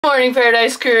Morning,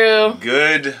 Paradise Crew.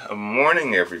 Good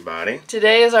morning, everybody.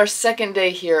 Today is our second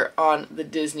day here on the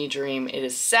Disney Dream. It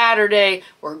is Saturday.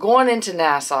 We're going into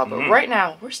Nassau, but right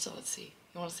now we're still at sea.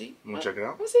 You want to see? You want to check it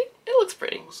out? Want to see? It looks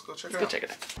pretty. Let's go Let's go check it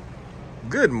out.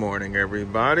 Good morning,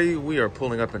 everybody. We are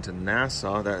pulling up into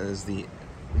Nassau. That is the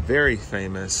very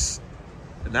famous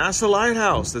Nassau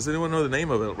Lighthouse. Does anyone know the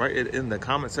name of it? Write it in the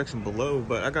comment section below.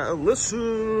 But I got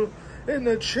Alyssa in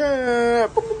the chat.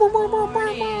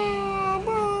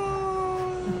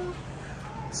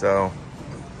 So,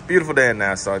 beautiful day in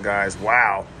Nassau, guys.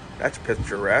 Wow, that's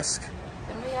picturesque.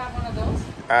 Can we have one of those?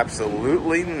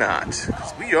 Absolutely not.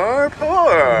 'Cause we are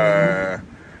poor.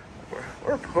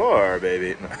 We're poor,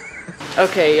 baby.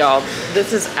 Okay, y'all.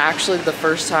 This is actually the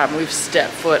first time we've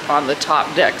stepped foot on the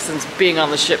top deck since being on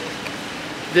the ship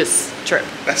this trip.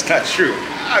 That's not true.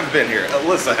 I've been here.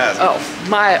 Alyssa hasn't. Oh,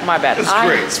 my bad. It's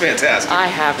great. It's fantastic. I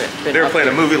haven't been. They were playing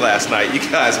a movie last night. You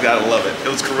guys gotta love it.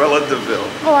 It was Cruella de Vil.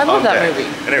 Oh, I love that movie.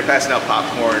 And they were passing out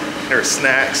popcorn. There were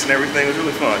snacks and everything. It was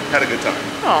really fun. Had a good time.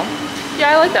 Oh,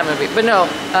 yeah, I like that movie. But no,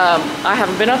 I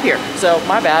haven't been up here, so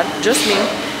my bad. Just me.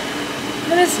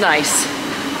 But it's nice.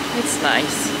 It's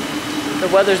nice. The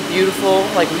weather's beautiful,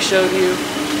 like we showed you.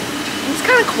 It's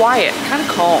kind of quiet, kind of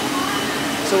calm.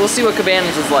 So we'll see what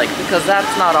Cabanas is like, because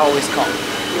that's not always calm.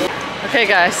 Okay,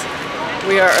 guys,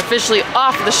 we are officially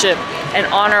off the ship and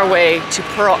on our way to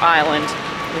Pearl Island.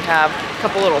 We have a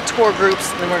couple little tour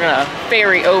groups, and then we're gonna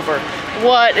ferry over.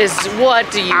 What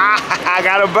do you? I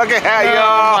got a bucket hat,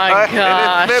 y'all. Oh my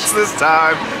gosh. And it fits this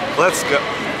time. Let's go.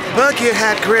 Bucket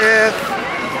hat, Griff.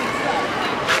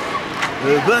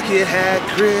 The bucket hat,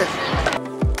 Griff.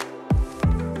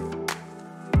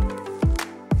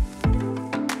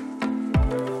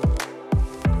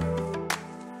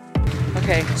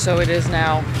 Okay, so it is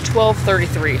now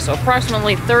 12:33, so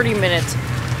approximately 30 minutes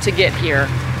to get here.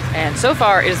 And so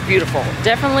far, it is beautiful.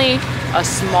 Definitely a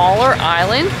smaller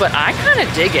island, but I kind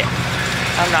of dig it.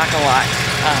 I'm not gonna lie.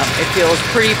 It feels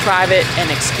pretty private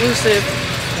and exclusive.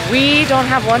 We don't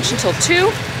have lunch until 2,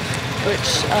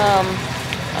 which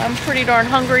I'm pretty darn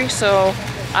hungry, so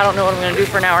I don't know what I'm gonna do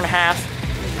for an hour and a half.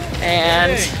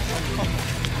 And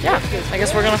yeah, I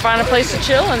guess we're gonna find a place to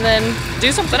chill and then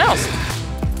do something else.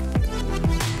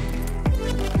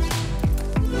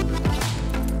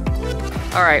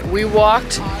 All right, we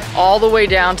walked all the way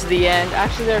down to the end.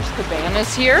 Actually, there's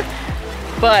cabanas here,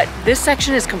 but this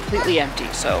section is completely empty.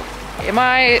 So am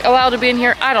I allowed to be in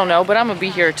here? I don't know, but I'm gonna be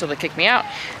here till they kick me out.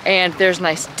 And there's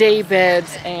nice day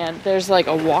beds, and there's like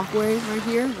a walkway right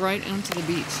here, right into the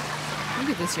beach.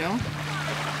 Look at this, y'all.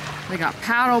 They got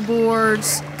paddle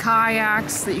boards,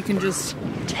 kayaks that you can just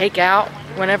take out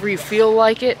whenever you feel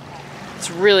like it. It's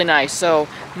really nice. So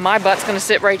my butt's gonna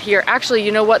sit right here. Actually,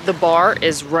 you know what? The bar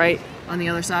is right on the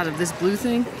other side of this blue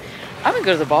thing. I'm gonna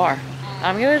go to the bar.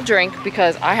 I'm gonna drink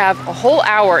because I have a whole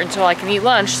hour until I can eat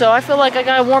lunch, so I feel like I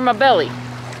gotta warm my belly.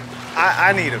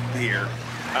 I need a beer.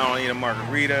 I don't need a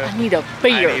margarita. I need a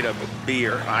beer. I need a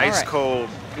beer. Ice cold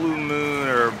Blue Moon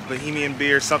or Bohemian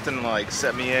beer, something like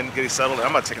set me in, get me settled.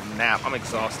 I'm gonna take a nap. I'm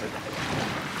exhausted.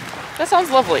 That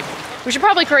sounds lovely. We should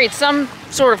probably create some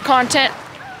sort of content,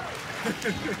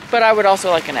 but I would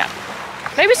also like a nap.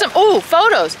 Maybe some,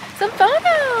 photos. Some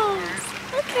photos.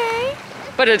 Okay.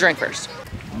 But a drink first.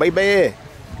 Baby.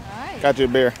 Hi. Got you a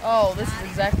beer. Oh, this is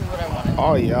exactly what I wanted.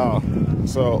 Oh, yeah.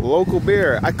 So, local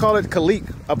beer. I call it Kalik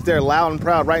up there, loud and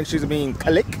proud, right? And she's being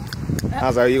Kalik. I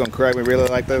was like, are you going to correct me really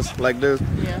like this?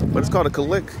 Yeah. But it's called a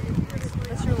Kalik.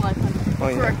 That's your life.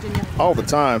 I'm correcting you. All the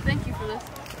time. Thank you for this.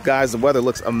 Guys, the weather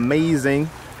looks amazing.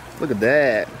 Look at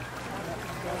that.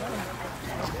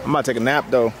 I'm about to take a nap,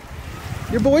 though.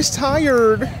 Your boy's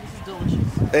tired. This is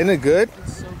delicious. Isn't it good?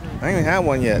 It's so good. I ain't even had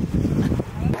one yet.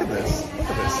 Look at this. Look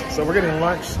at this. So we're getting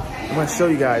lunch. I'm going to show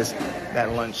you guys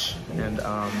that lunch. And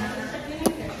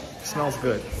it smells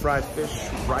good. Fried fish,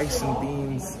 rice and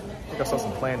beans. I think I saw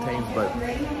some plantains, but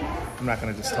I'm not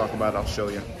going to just talk about it. I'll show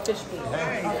you. Fish, please.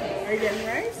 Are you getting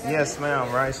rice? Yes, ma'am.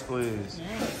 Rice, please.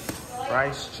 Nice.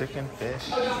 Rice, chicken, fish.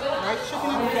 Rice, chicken,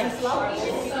 and fish.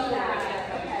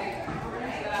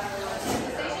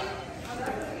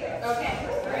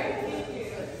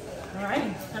 All right.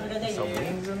 Have a good day. Some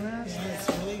beans in there? It's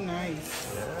really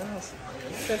nice. Yes.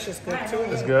 Fish is good too.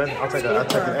 It's good? I'll take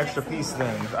an extra piece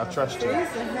then. I trust you. Are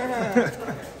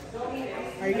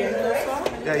you getting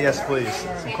coleslaw? Yeah, yes, please.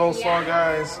 Some coleslaw,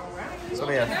 guys. So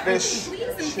they have fish.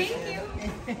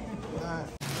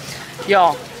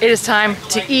 Y'all, it is time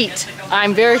to eat.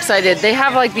 I'm very excited. They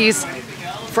have like these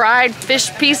fried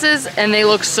fish pieces and they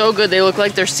look so good. They look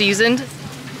like they're seasoned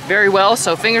very well,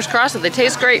 so fingers crossed that they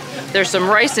taste great. There's some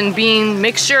rice and bean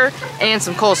mixture and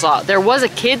some coleslaw. There was a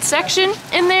kids section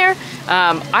in there,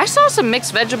 I saw some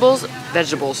mixed vegetables.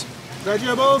 Vegetables.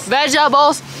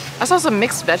 I saw some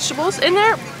mixed vegetables in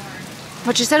there,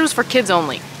 but she said it was for kids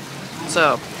only.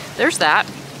 So there's that.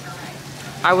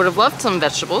 I would have loved some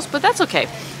vegetables, but that's okay.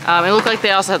 It looked like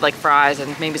they also had like fries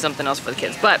and maybe something else for the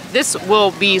kids. But this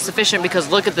will be sufficient because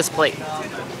look at this plate.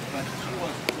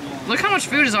 Look how much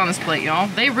food is on this plate, y'all.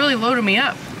 They really loaded me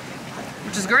up,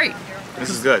 which is great. This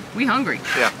is good. We hungry.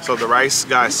 Yeah, so the rice,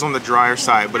 guys, is on the drier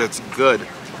side, but it's good.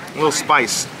 A little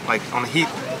spice, like on the heat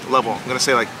level. I'm gonna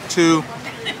say like 2,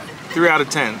 3 out of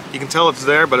 10. You can tell it's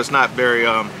there, but it's not very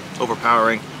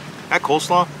overpowering. That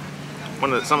coleslaw,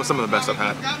 some of the best I've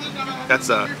had. That's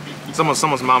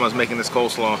someone's mama's making this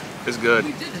coleslaw. It's good.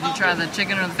 Did you try the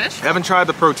chicken or the fish? I haven't tried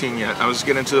the protein yet. I was just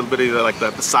getting into a bit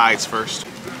of the sides first.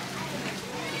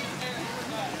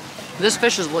 This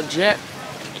fish is legit.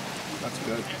 That's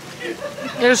good.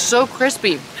 It is so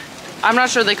crispy. I'm not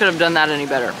sure they could have done that any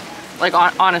better. Like,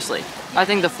 honestly. I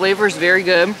think the flavor is very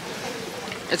good.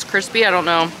 It's crispy. I don't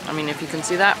know. I mean, if you can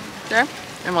see that there.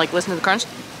 And like, listen to the crunch.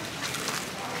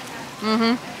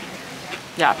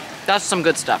 Yeah, that's some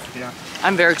good stuff. Yeah.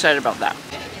 I'm very excited about that.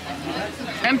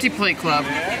 Empty Plate Club.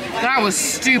 That was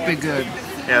stupid good.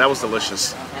 Yeah, that was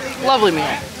delicious. Lovely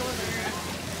meal.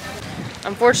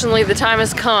 Unfortunately, the time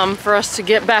has come for us to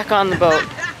get back on the boat,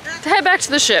 to head back to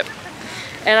the ship.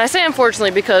 And I say unfortunately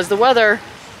because the weather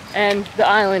and the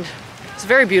island is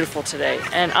very beautiful today.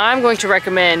 And I'm going to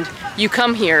recommend you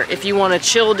come here if you want a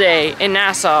chill day in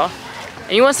Nassau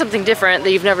and you want something different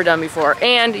that you've never done before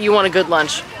and you want a good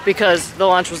lunch because the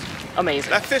lunch was amazing.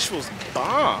 That fish was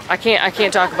bomb. I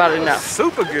can't talk about it enough.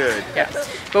 Super good. Yeah,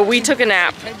 but we took a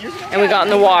nap and we got in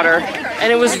the water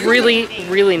and it was really,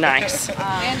 really nice.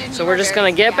 So we're just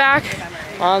gonna get back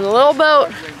on the little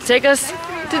boat, take us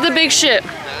to the big ship.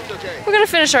 We're gonna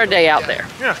finish our day out there.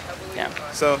 Yeah. Yeah.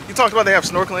 So you talked about they have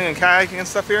snorkeling and kayaking and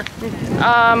stuff here?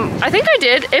 I think I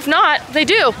did. If not, they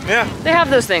do. Yeah. They have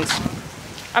those things.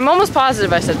 I'm almost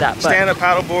positive I said that. But Stand-up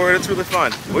paddleboard, it's really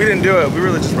fun. We didn't do it, we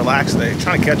really just relaxed today,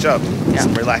 trying to catch up. Yeah.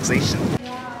 Some relaxation.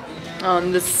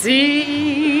 on the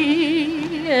sea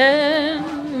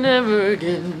and never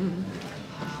again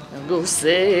I'll go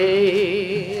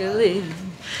sailing.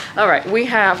 All right, we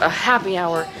have a happy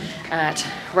hour at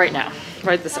right now,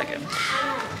 right this second,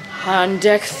 on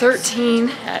deck 13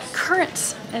 at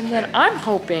Currents, and then I'm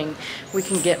hoping we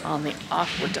can get on the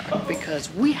aqueduct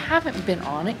because we haven't been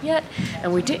on it yet,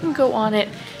 and we didn't go on it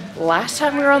last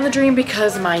time we were on the Dream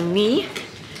because my knee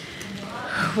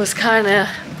was kind of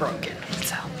broken.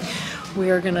 So we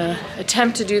are gonna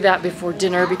attempt to do that before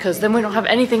dinner because then we don't have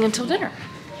anything until dinner.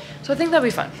 So I think that'll be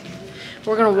fun.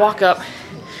 We're gonna walk up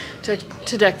to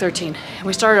deck 13, and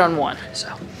we started on 1,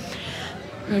 so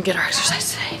we're gonna get our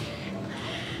exercise today.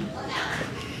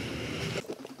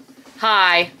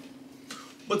 Hi.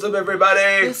 What's up,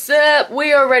 everybody? What's up?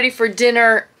 We are ready for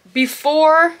dinner.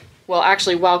 Before, well,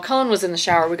 actually, while Cullen was in the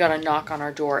shower, we got a knock on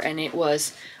our door, and it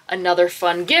was another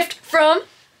fun gift from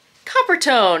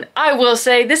Coppertone. I will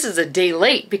say this is a day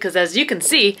late because, as you can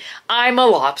see, I'm a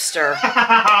lobster.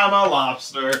 I'm a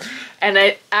lobster. And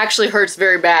it actually hurts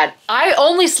very bad. I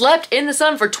only slept in the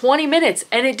sun for 20 minutes,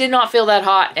 and it did not feel that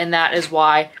hot, and that is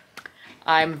why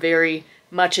I'm very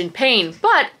much in pain.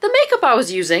 But the makeup I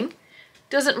was using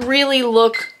doesn't really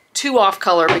look too off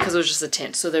color because it was just a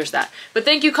tint, so there's that. But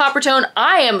thank you, Coppertone.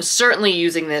 I am certainly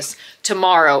using this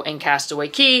tomorrow in Castaway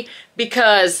Cay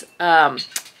because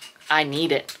I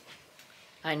need it.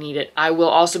 I need it. I will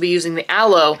also be using the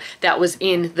aloe that was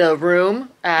in the room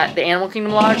at the Animal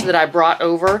Kingdom Lodge that I brought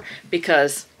over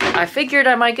because I figured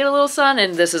I might get a little sun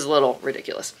and this is a little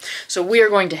ridiculous. So we are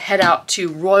going to head out to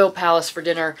Royal Palace for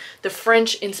dinner, the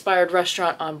French-inspired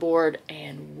restaurant on board,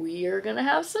 and we are gonna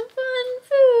have some fun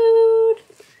food.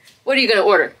 What are you gonna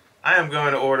order? I am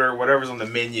going to order whatever's on the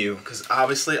menu because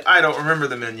obviously I don't remember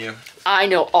the menu. I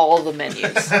know all the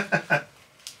menus.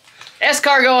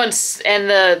 Escargot and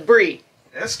the brie.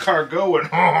 Escargot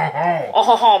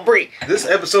and Brie. This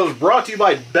episode is brought to you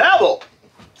by Babbel.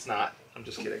 It's not. I'm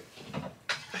just kidding.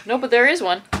 No, but there is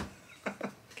one.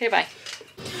 Okay, bye.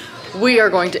 We are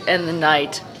going to end the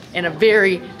night in a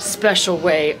very special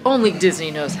way. Only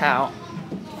Disney knows how.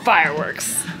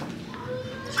 Fireworks.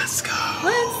 Let's go.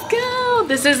 Let's go.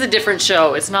 This is a different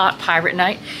show. It's not Pirate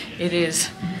Night. It is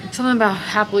something about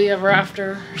Happily Ever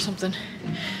After or something.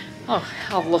 Oh,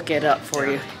 I'll look it up for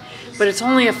you. But it's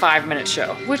only a 5-minute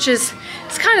show, which is,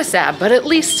 it's kind of sad, but at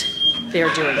least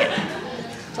they're doing it.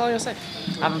 That's all I gotta say.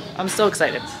 I'm still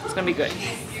excited. It's gonna be good.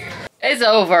 It's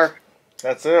over.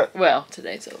 That's it. Well,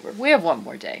 today's over. We have one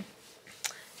more day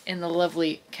in the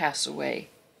lovely Castaway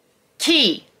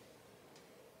Cay.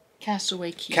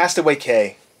 Castaway Cay. Castaway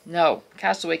Cay. No,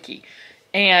 Castaway Cay.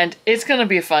 And it's going to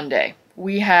be a fun day.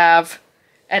 We have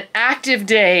an active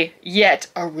day, yet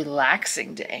a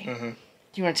relaxing day.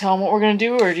 Do you want to tell them what we're going to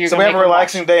do, or do you? So we have a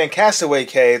relaxing day in Castaway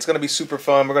Cay. It's going to be super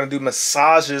fun. We're going to do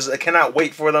massages. I cannot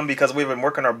wait for them because we've been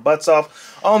working our butts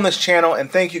off on this channel. And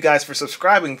thank you guys for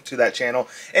subscribing to that channel.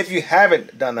 If you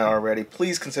haven't done that already,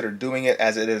 please consider doing it,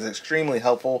 as it is extremely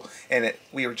helpful. And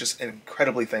we are just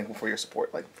incredibly thankful for your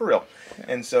support, like for real. Yeah.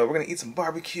 And so we're going to eat some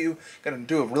barbecue. Going to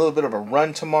do a little bit of a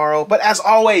run tomorrow. But as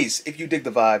always, if you dig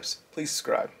the vibes, please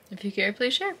subscribe. If you care,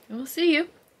 please share. And we'll see you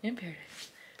in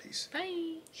paradise. Peace.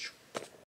 Bye.